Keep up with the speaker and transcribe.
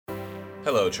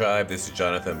Hello, Tribe. This is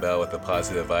Jonathan Bell with the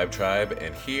Positive Vibe Tribe,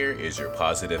 and here is your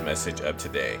positive message of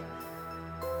today.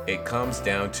 It comes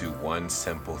down to one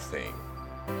simple thing.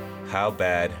 How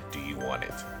bad do you want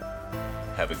it?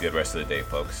 Have a good rest of the day,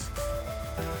 folks.